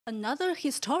Another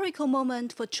historical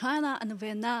moment for China and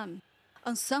Vietnam.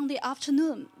 On Sunday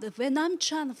afternoon, the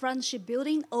Vietnam-China Friendship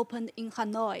Building opened in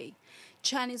Hanoi.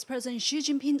 Chinese President Xi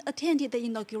Jinping attended the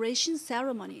inauguration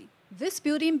ceremony. This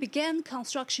building began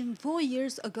construction 4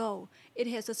 years ago. It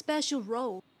has a special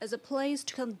role as a place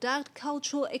to conduct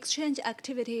cultural exchange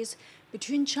activities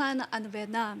between China and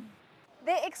Vietnam.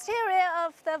 The exterior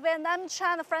of the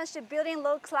Vietnam-China Friendship Building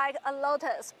looks like a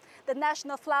lotus, the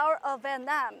national flower of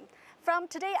Vietnam. From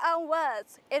today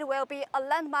onwards, it will be a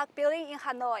landmark building in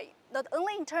Hanoi, not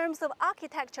only in terms of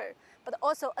architecture, but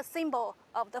also a symbol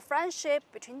of the friendship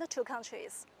between the two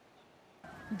countries.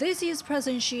 This is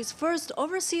President Xi's first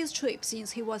overseas trip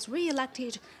since he was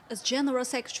re-elected as General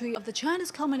Secretary of the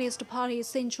Chinese Communist Party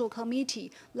Central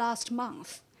Committee last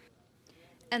month.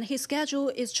 And his schedule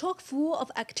is chock full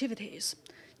of activities.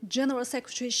 General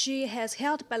Secretary Xi has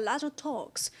held bilateral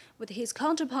talks with his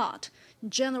counterpart,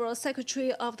 General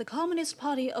Secretary of the Communist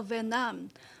Party of Vietnam,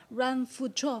 Ran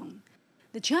Phu Trong.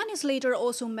 The Chinese leader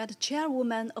also met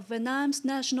Chairwoman of Vietnam's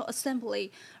National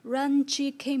Assembly, Ran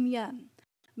Chi Kim Yan.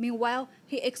 Meanwhile,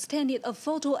 he extended a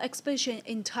photo exhibition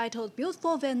entitled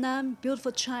Beautiful Vietnam,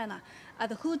 Beautiful China at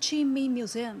the Ho Chi Minh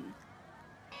Museum.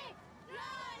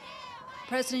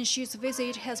 President Xi's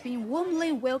visit has been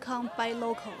warmly welcomed by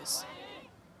locals.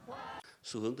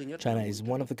 China is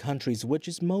one of the countries which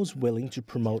is most willing to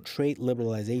promote trade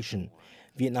liberalization.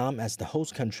 Vietnam, as the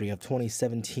host country of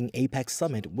 2017 APEC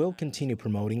summit, will continue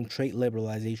promoting trade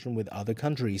liberalization with other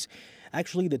countries.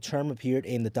 Actually, the term appeared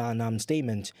in the Da Nang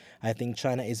statement. I think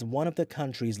China is one of the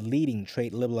countries leading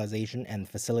trade liberalization and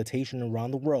facilitation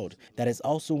around the world. That is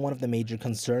also one of the major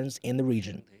concerns in the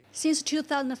region. Since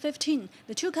 2015,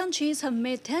 the two countries have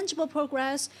made tangible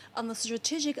progress on the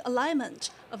strategic alignment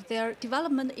of their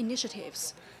development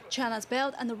initiatives. China's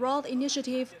Belt and Road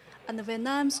Initiative and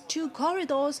Vietnam's 2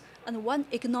 corridors and 1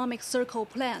 economic circle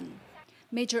plan.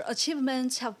 Major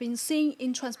achievements have been seen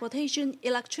in transportation,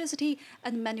 electricity,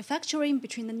 and manufacturing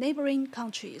between the neighboring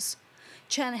countries.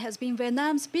 China has been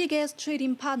Vietnam's biggest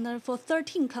trading partner for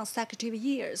 13 consecutive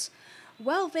years,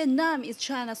 while Vietnam is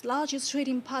China's largest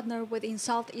trading partner within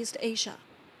Southeast Asia.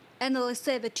 Analysts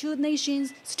say the two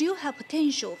nations still have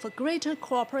potential for greater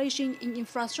cooperation in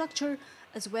infrastructure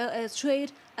as well as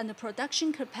trade and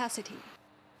production capacity.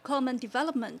 Common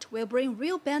development will bring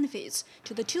real benefits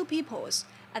to the two peoples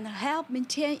and help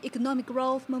maintain economic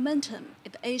growth momentum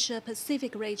in the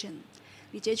Asia-Pacific region.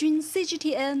 Jiejun,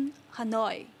 CGTN,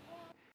 Hanoi.